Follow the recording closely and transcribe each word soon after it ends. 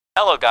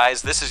Hello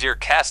guys, this is your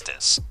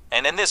Kestis,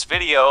 and in this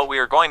video we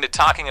are going to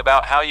talking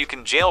about how you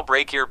can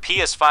jailbreak your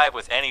PS5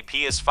 with any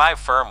PS5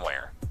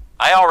 firmware.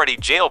 I already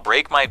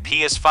jailbreak my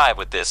PS5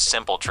 with this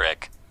simple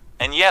trick.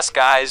 And yes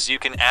guys, you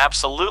can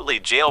absolutely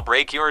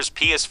jailbreak yours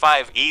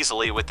PS5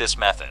 easily with this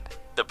method.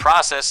 The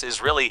process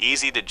is really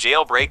easy to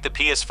jailbreak the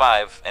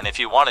PS5, and if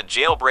you want to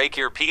jailbreak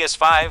your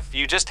PS5,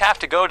 you just have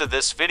to go to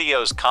this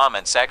video's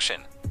comment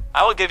section.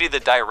 I will give you the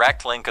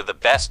direct link of the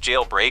best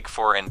jailbreak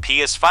for in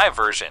PS5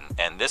 version,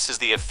 and this is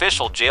the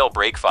official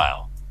jailbreak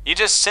file. You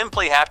just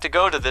simply have to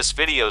go to this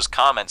video's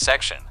comment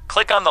section,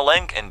 click on the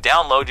link and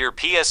download your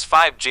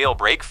PS5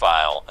 jailbreak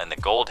file and the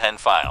GoldHEN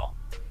file.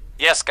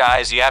 Yes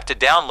guys, you have to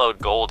download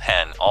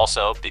GoldHEN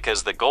also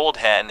because the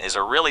GoldHEN is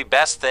a really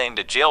best thing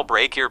to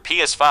jailbreak your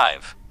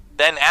PS5.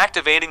 Then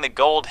activating the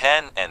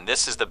GoldHEN, and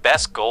this is the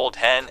best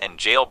GoldHEN and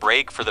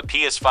jailbreak for the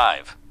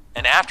PS5.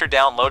 And after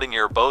downloading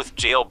your both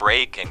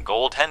jailbreak and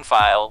GoldHEN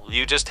file,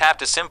 you just have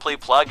to simply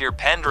plug your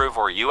pen drive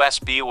or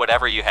USB,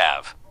 whatever you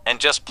have, and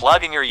just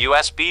plug in your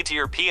USB to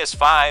your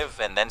PS5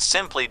 and then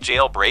simply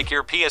jailbreak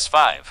your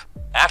PS5.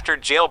 After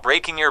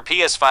jailbreaking your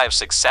PS5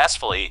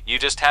 successfully, you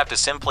just have to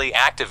simply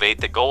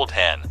activate the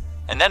GoldHEN,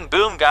 and then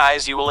boom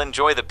guys, you will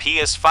enjoy the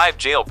PS5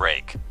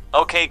 jailbreak.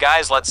 Okay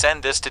guys, let's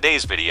end this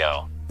today's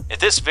video. If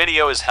this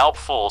video is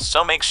helpful,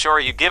 so make sure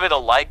you give it a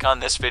like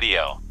on this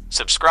video.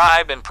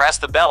 Subscribe and press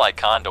the bell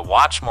icon to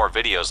watch more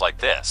videos like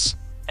this.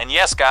 And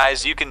yes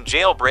guys, you can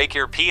jailbreak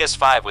your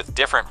PS5 with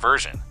different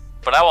version,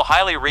 but I will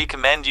highly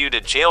recommend you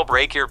to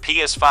jailbreak your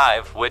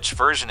PS5 which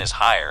version is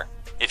higher.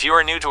 If you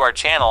are new to our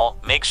channel,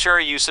 make sure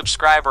you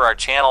subscribe to our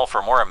channel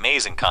for more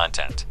amazing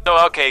content.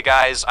 So okay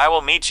guys, I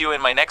will meet you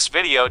in my next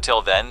video.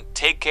 Till then,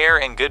 take care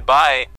and goodbye.